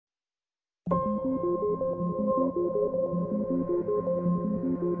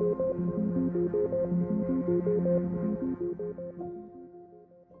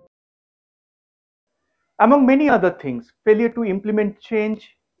Among many other things, failure to implement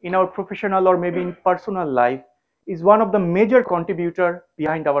change in our professional or maybe in personal life is one of the major contributors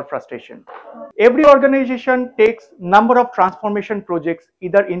behind our frustration. Every organization takes number of transformation projects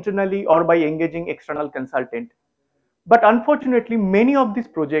either internally or by engaging external consultant. But unfortunately, many of these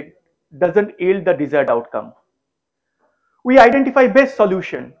projects doesn't yield the desired outcome. We identify best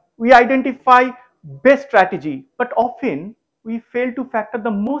solution, we identify best strategy, but often we fail to factor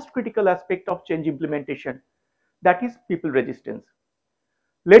the most critical aspect of change implementation, that is people resistance.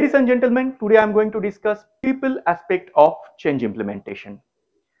 Ladies and gentlemen, today I am going to discuss people aspect of change implementation.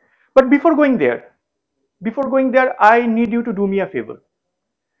 But before going there, I need you to do me a favor.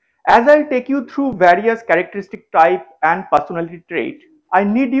 As I'll take you through various characteristic type and personality trait, I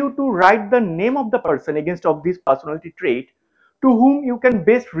need you to write the name of the person against of this personality trait to whom you can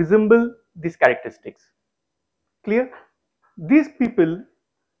best resemble these characteristics. Clear? These people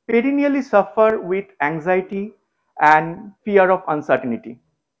perennially suffer with anxiety and fear of uncertainty.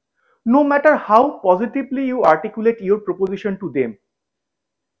 No matter how positively you articulate your proposition to them,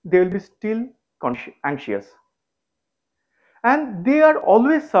 they will be still anxious. And they are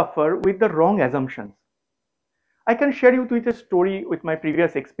always suffer with the wrong assumptions. I can share you with a story with my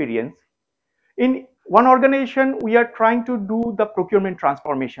previous experience. In one organization, we are trying to do the procurement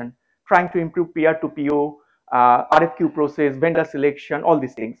transformation, trying to improve peer to PO, RFQ process, vendor selection, all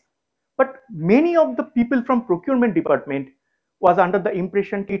these things. But many of the people from procurement department was under the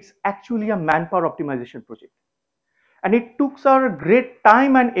impression it's actually a manpower optimization project. And it took our great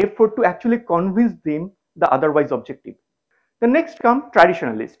time and effort to actually convince them the otherwise objective. The next come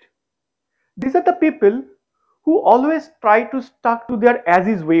traditionalist. These are the people who always try to stuck to their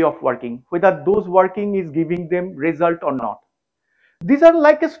as-is way of working, whether those working is giving them result or not. These are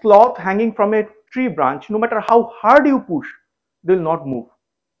like a sloth hanging from a tree branch. No matter how hard you push, they will not move.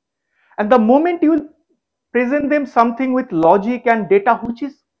 And the moment you present them something with logic and data which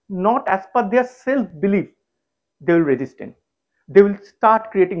is not as per their self-belief, they will resist. They will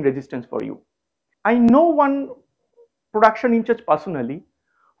start creating resistance for you. I know one production in charge personally.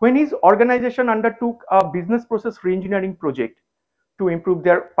 When his organization undertook a business process reengineering project to improve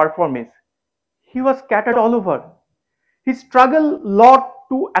their performance, he was scattered all over. He struggled a lot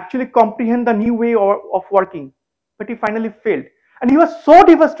to actually comprehend the new way of working, but he finally failed. And he was so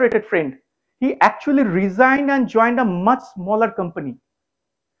devastated, friend. He actually resigned and joined a much smaller company.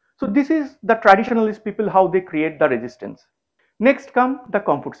 So this is the traditionalist people, how they create the resistance. Next come the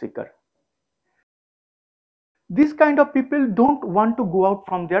comfort seeker. These kind of people don't want to go out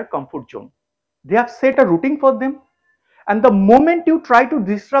from their comfort zone. They have set a routine for them, and the moment you try to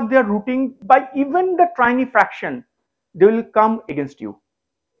disrupt their routine by even the tiny fraction, they will come against you.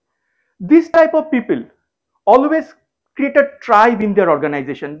 This type of people always create a tribe in their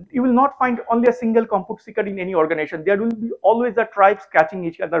organization. You will not find only a single comfort seeker in any organization. There will be always a tribe scratching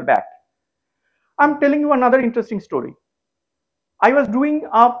each other back. I'm telling you another interesting story. I was doing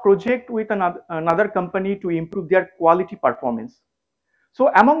a project with another company to improve their quality performance.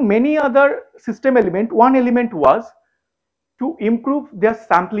 So among many other system elements, one element was to improve their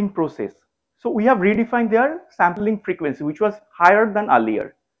sampling process. So we have redefined their sampling frequency, which was higher than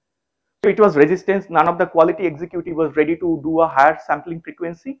earlier. So it was resistance. None of the quality executive was ready to do a higher sampling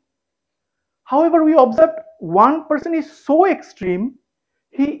frequency. However, we observed one person is so extreme,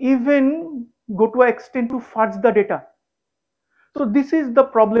 he even go to an extent to fudge the data. So this is the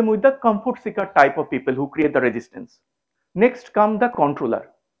problem with the comfort seeker type of people who create the resistance. Next come the controller.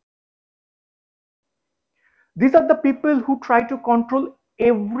 These are the people who try to control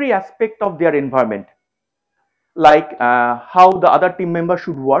every aspect of their environment, like how the other team member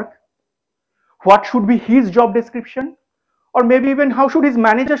should work, what should be his job description, or maybe even how should his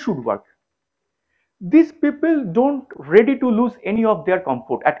manager should work. These people don't ready to lose any of their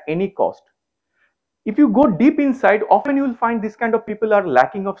comfort at any cost. If you go deep inside, often you will find this kind of people are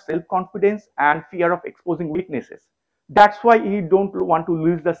lacking of self-confidence and fear of exposing weaknesses. That's why you don't want to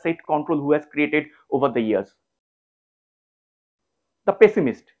lose the set control who has created over the years. The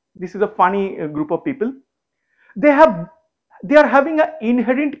pessimist. This is a funny group of people. They are having an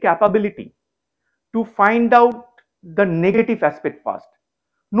inherent capability to find out the negative aspect first.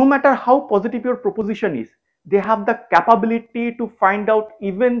 No matter how positive your proposition is, they have the capability to find out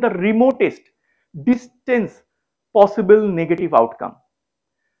even the remotest distance possible negative outcome.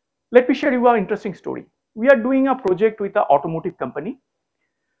 Let me share you an interesting story. We are doing a project with an automotive company,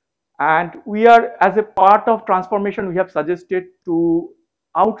 and we are, as a part of transformation, we have suggested to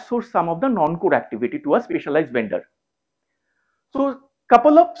outsource some of the non-core activity to a specialized vendor. So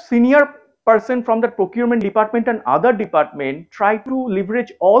couple of senior person from the procurement department and other department try to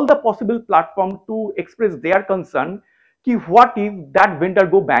leverage all the possible platform to express their concern ki what if that vendor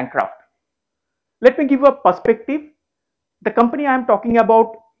go bankrupt. Let me give you a perspective. The company I am talking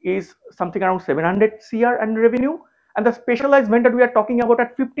about is something around 700 CR and revenue, and the specialized vendor we are talking about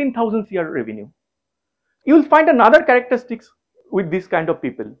at 15,000 CR revenue. You will find another characteristics with this kind of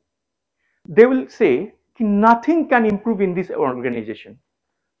people. They will say nothing can improve in this organization.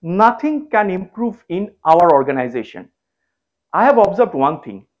 Nothing can improve in our organization. I have observed one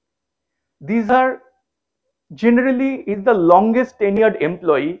thing. These are generally is the longest tenured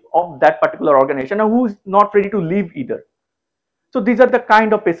employee of that particular organization who is not ready to leave either. So these are the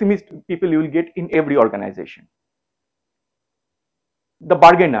kind of pessimist people you will get in every organization. The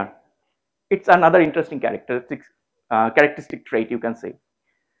bargainer, it's another interesting characteristic trait you can say.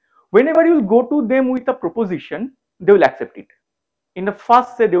 Whenever you will go to them with a proposition, they will accept it. In the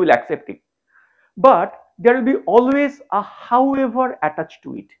first say they will accept it, but there will be always a however attached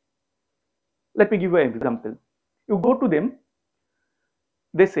to it. Let me give you an example. You go to them,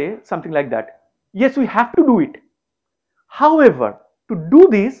 they say something like that. Yes, we have to do it. However, to do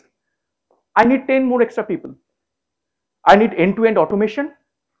this, I need 10 more extra people. I need end-to-end automation,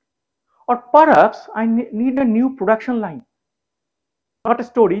 or perhaps I need a new production line. Not a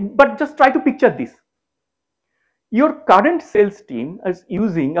story, but just try to picture this. Your current sales team is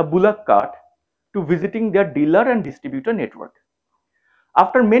using a bullock cart to visiting their dealer and distributor network.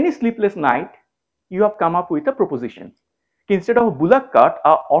 After many sleepless nights, you have come up with a proposition. Instead of a bullock cart,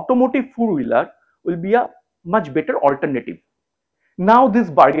 an automotive four-wheeler will be a much better alternative. Now this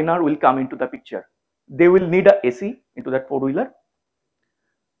bargainer will come into the picture. They will need a AC into that four-wheeler,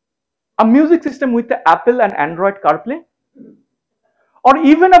 a music system with the Apple and Android CarPlay, or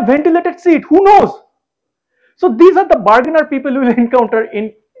even a ventilated seat, who knows? So these are the bargainer people you will encounter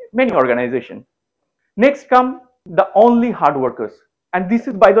in many organizations. Next come the only hard workers, and this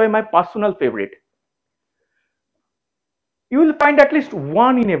is by the way my personal favorite. You will find at least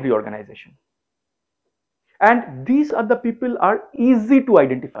one in every organization. And these are the people are easy to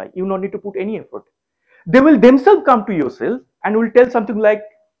identify. You don't need to put any effort. They will themselves come to yourself and will tell something like,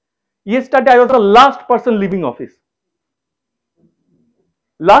 yesterday I was the last person leaving office.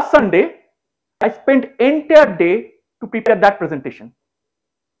 Last Sunday, I spent entire day to prepare that presentation.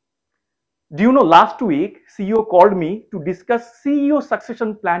 Do you know last week CEO called me to discuss CEO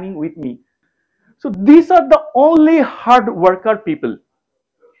succession planning with me. So these are the only hard worker people.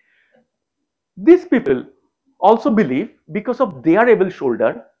 These people also believe because of their able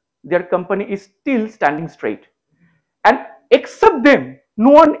shoulder, their company is still standing straight. And except them, no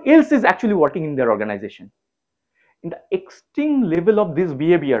one else is actually working in their organization. In the extreme level of this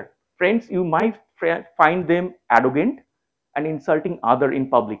behavior, friends, you might find them arrogant and insulting others in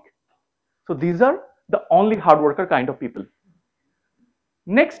public. So these are the only hard worker kind of people.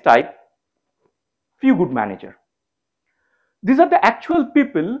 Next type, few good manager. These are the actual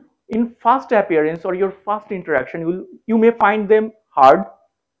people in first appearance or your first interaction. You may find them hard,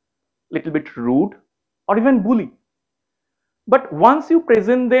 little bit rude, or even bully. But once you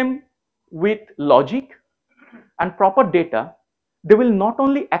present them with logic and proper data, they will not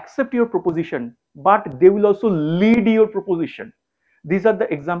only accept your proposition, but they will also lead your proposition. These are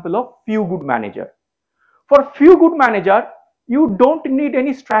the example of few good manager. For few good manager, you don't need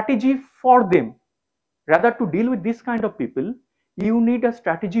any strategy for them. Rather, to deal with this kind of people, you need a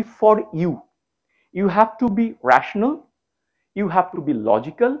strategy for you. You have to be rational, you have to be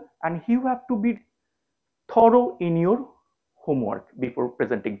logical, and you have to be thorough in your homework before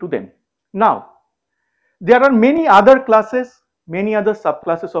presenting to them. Now, there are many other classes, many other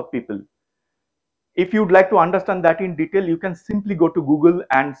subclasses of people. If you'd like to understand that in detail, you can simply go to Google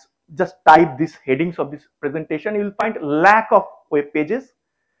and just type these headings of this presentation. You will find lack of web pages,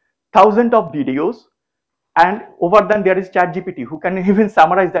 thousands of videos, and over then there is ChatGPT who can even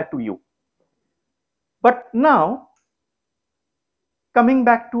summarize that to you. But now, coming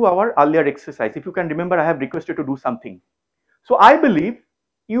back to our earlier exercise, if you can remember, I have requested to do something. So I believe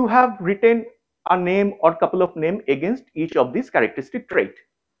you have written a name or couple of names against each of these characteristic traits.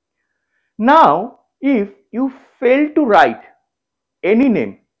 Now, if you fail to write any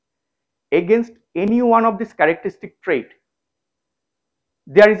name against any one of these characteristic traits,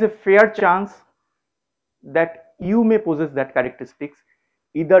 there is a fair chance that you may possess that characteristics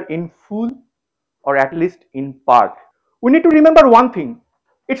either in full or at least in part. We need to remember one thing.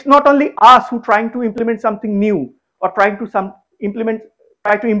 It's not only us who trying to implement something new or trying to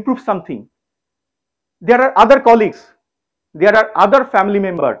try to improve something. There are other colleagues, there are other family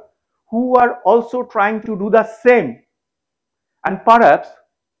members who are also trying to do the same. and perhaps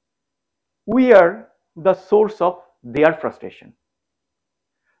we are the source of their frustration.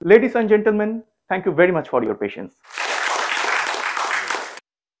 Ladies and gentlemen, thank you very much for your patience.